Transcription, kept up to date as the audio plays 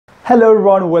Hello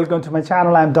everyone, welcome to my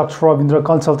channel. I'm Dr. Ravindra,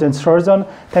 consultant surgeon.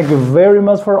 Thank you very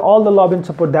much for all the love and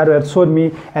support that you have shown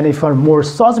me. And if you want more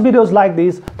such videos like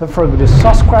this, don't forget to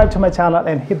subscribe to my channel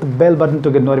and hit the bell button to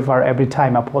get notified every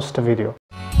time I post a video.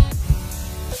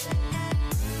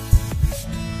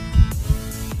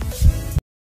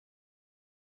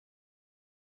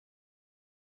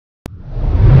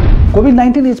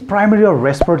 COVID-19 is primarily a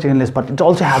respiratory illness, but it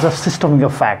also has a systemic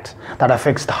effect that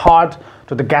affects the heart,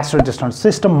 to the gastrointestinal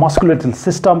system, musculoskeletal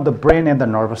system, the brain, and the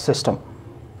nervous system.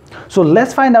 So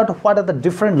let's find out what are the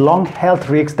different lung health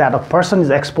risks that a person is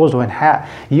exposed when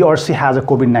he or she has a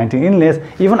COVID-19 illness,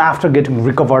 even after getting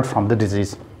recovered from the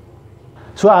disease.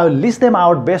 So I will list them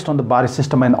out based on the body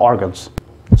system and organs.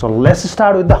 So let's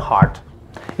start with the heart.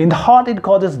 In the heart, it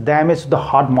causes damage to the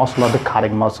heart muscle or the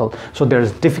cardiac muscle. So there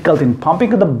is difficulty in pumping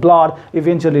the blood,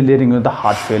 eventually leading to the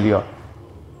heart failure.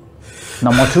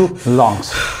 Number 2,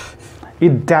 lungs.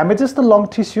 It damages the lung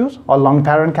tissues or lung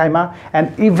parenchyma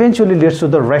and eventually leads to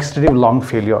the restrictive lung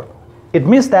failure. It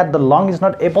means that the lung is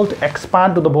not able to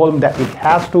expand to the volume that it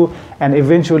has to, and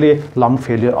eventually lung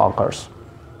failure occurs.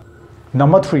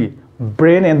 Number 3,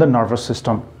 brain and the nervous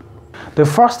system. The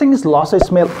first thing is loss of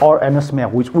smell or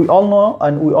anosmia, which we all know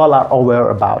and we all are aware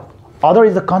about. Other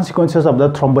is the consequences of the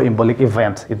thromboembolic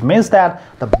event. It means that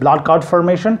the blood clot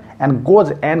formation and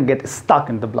goes and gets stuck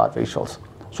in the blood vessels.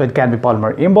 So it can be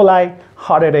pulmonary emboli,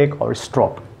 heart attack, or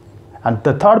stroke. And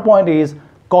the third point is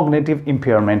cognitive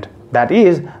impairment. That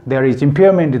is, there is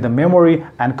impairment in the memory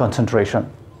and concentration.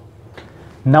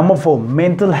 Number 4,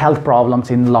 mental health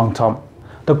problems in long term.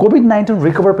 The COVID-19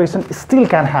 recovered patient still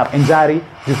can have anxiety,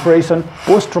 depression,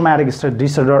 post-traumatic stress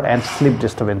disorder, and sleep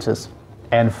disturbances.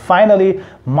 And finally,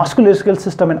 musculoskeletal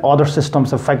system and other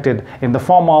systems affected in the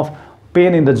form of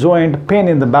pain in the joint, pain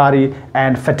in the body,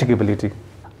 and fatigability.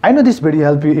 I know this video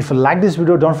helped you. If you like this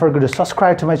video, don't forget to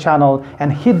subscribe to my channel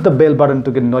and hit the bell button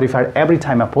to get notified every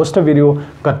time I post a video.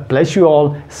 God bless you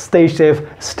all. Stay safe,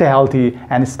 stay healthy,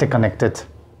 and stay connected.